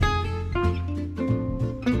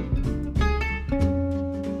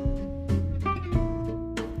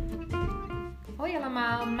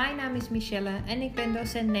is Michelle en ik ben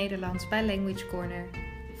docent Nederlands bij Language Corner.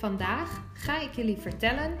 Vandaag ga ik jullie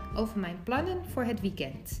vertellen over mijn plannen voor het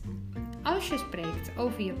weekend. Als je spreekt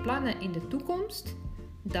over je plannen in de toekomst,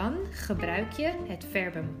 dan gebruik je het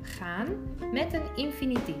verbum gaan met een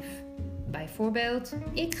infinitief. Bijvoorbeeld,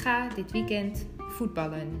 ik ga dit weekend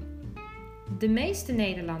voetballen. De meeste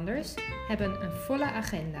Nederlanders hebben een volle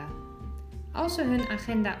agenda. Als ze hun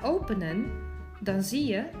agenda openen, dan zie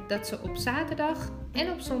je dat ze op zaterdag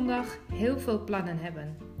en op zondag heel veel plannen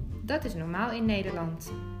hebben. Dat is normaal in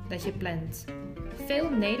Nederland, dat je plant. Veel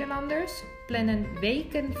Nederlanders plannen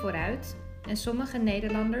weken vooruit en sommige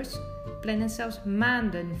Nederlanders plannen zelfs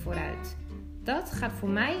maanden vooruit. Dat gaat voor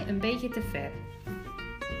mij een beetje te ver.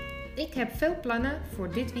 Ik heb veel plannen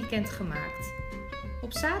voor dit weekend gemaakt.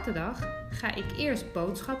 Op zaterdag ga ik eerst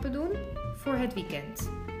boodschappen doen voor het weekend.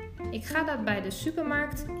 Ik ga dat bij de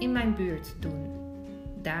supermarkt in mijn buurt doen.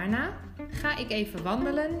 Daarna ga ik even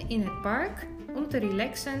wandelen in het park om te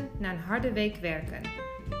relaxen na een harde week werken.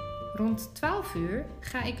 Rond 12 uur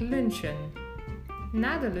ga ik lunchen.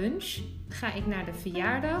 Na de lunch ga ik naar de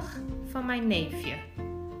verjaardag van mijn neefje.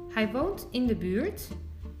 Hij woont in de buurt,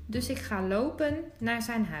 dus ik ga lopen naar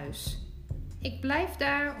zijn huis. Ik blijf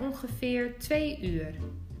daar ongeveer 2 uur.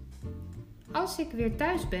 Als ik weer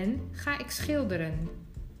thuis ben, ga ik schilderen.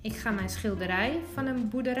 Ik ga mijn schilderij van een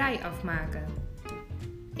boerderij afmaken.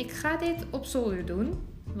 Ik ga dit op zolder doen,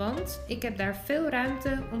 want ik heb daar veel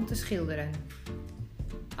ruimte om te schilderen.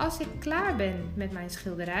 Als ik klaar ben met mijn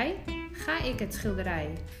schilderij, ga ik het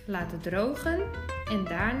schilderij laten drogen en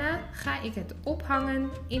daarna ga ik het ophangen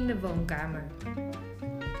in de woonkamer.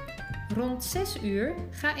 Rond 6 uur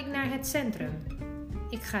ga ik naar het centrum.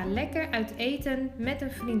 Ik ga lekker uit eten met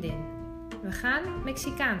een vriendin. We gaan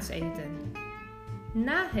Mexicaans eten.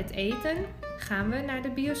 Na het eten gaan we naar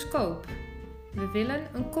de bioscoop. We willen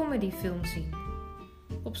een comedyfilm zien.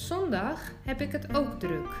 Op zondag heb ik het ook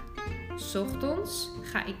druk. 's Ochtends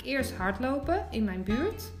ga ik eerst hardlopen in mijn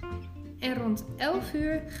buurt en rond 11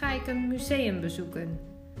 uur ga ik een museum bezoeken.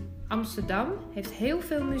 Amsterdam heeft heel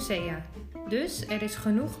veel musea, dus er is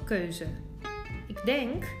genoeg keuze. Ik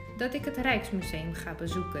denk dat ik het Rijksmuseum ga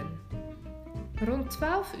bezoeken. Rond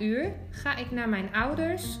 12 uur ga ik naar mijn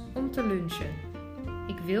ouders om te lunchen.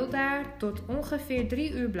 Ik wil daar tot ongeveer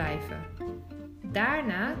 3 uur blijven.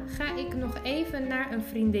 Daarna ga ik nog even naar een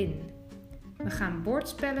vriendin. We gaan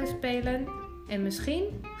bordspellen spelen en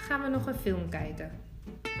misschien gaan we nog een film kijken.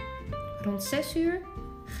 Rond 6 uur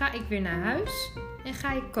ga ik weer naar huis en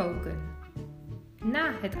ga ik koken.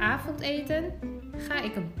 Na het avondeten ga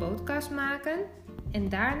ik een podcast maken en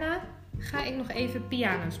daarna ga ik nog even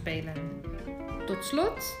piano spelen. Tot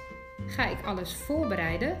slot ga ik alles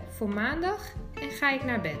voorbereiden voor maandag en ga ik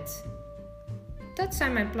naar bed. Dat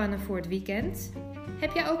zijn mijn plannen voor het weekend.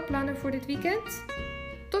 Heb jij ook plannen voor dit weekend?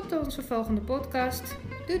 Tot onze volgende podcast.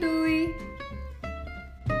 Doei doei!